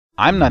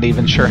I'm not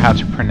even sure how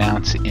to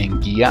pronounce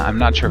Anguilla. I'm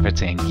not sure if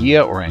it's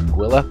Anguilla or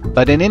Anguilla,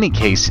 but in any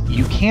case,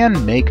 you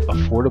can make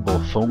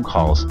affordable phone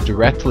calls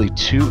directly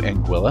to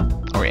Anguilla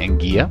or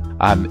Anguilla,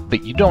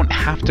 but you don't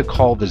have to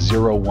call the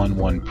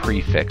 011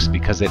 prefix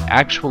because it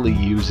actually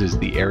uses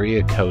the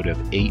area code of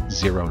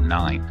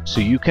 809.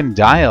 So you can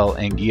dial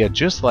Anguilla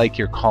just like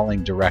you're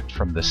calling direct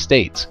from the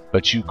States,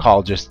 but you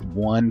call just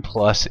 1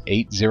 plus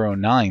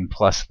 809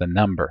 plus the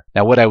number.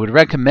 Now what I would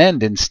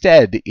recommend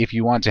instead, if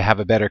you want to have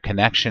a better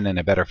connection and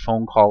a better phone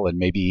call and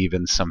maybe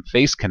even some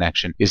face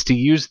connection, is to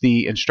use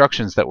the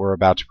instructions that we're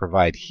about to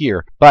provide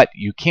here, but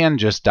you can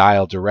just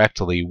dial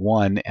directly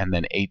 1 and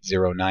then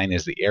 809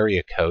 is the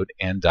area code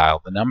and dial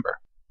the number.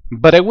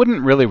 But I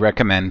wouldn't really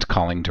recommend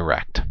calling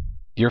direct.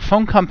 Your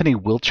phone company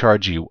will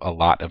charge you a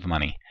lot of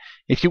money.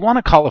 If you want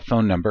to call a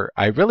phone number,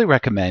 I really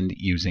recommend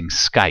using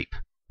Skype.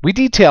 We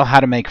detail how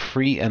to make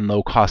free and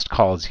low-cost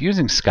calls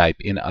using Skype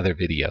in other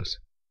videos.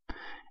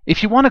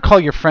 If you want to call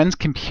your friend's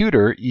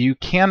computer, you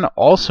can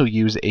also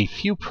use a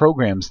few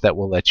programs that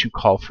will let you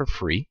call for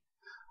free.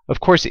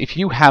 Of course, if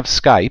you have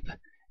Skype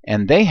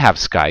and they have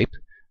Skype,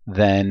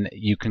 then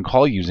you can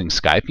call using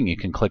Skype, and you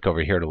can click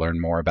over here to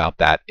learn more about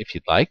that if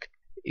you'd like.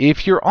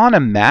 If you're on a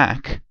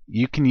Mac,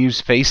 you can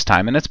use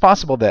FaceTime, and it's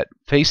possible that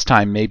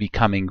FaceTime may be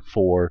coming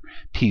for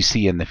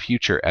PC in the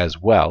future as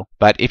well.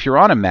 But if you're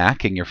on a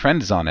Mac and your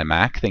friend is on a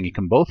Mac, then you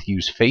can both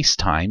use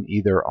FaceTime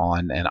either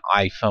on an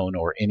iPhone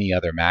or any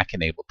other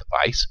Mac-enabled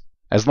device,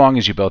 as long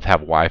as you both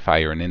have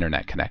Wi-Fi or an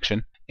internet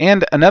connection.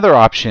 And another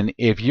option,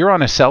 if you're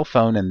on a cell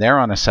phone and they're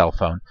on a cell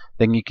phone,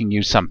 then you can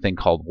use something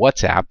called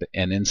WhatsApp,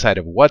 and inside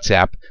of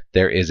WhatsApp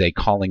there is a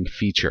calling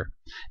feature.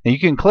 Now you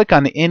can click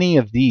on any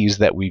of these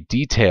that we've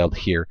detailed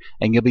here,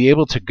 and you'll be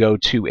able to go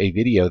to a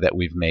video that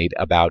we've made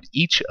about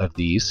each of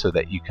these so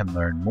that you can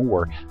learn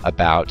more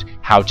about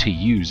how to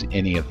use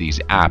any of these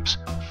apps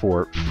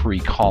for free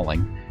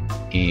calling.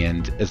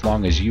 And as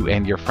long as you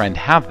and your friend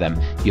have them,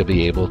 you'll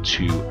be able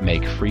to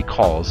make free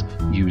calls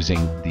using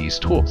these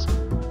tools.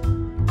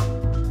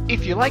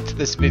 If you liked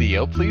this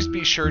video, please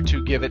be sure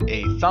to give it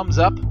a thumbs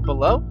up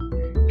below.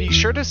 Be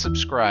sure to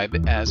subscribe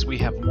as we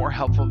have more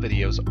helpful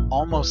videos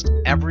almost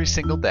every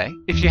single day.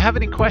 If you have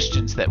any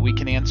questions that we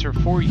can answer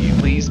for you,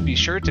 please be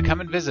sure to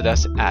come and visit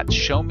us at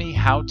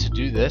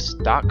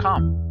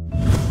showmehowtodothis.com.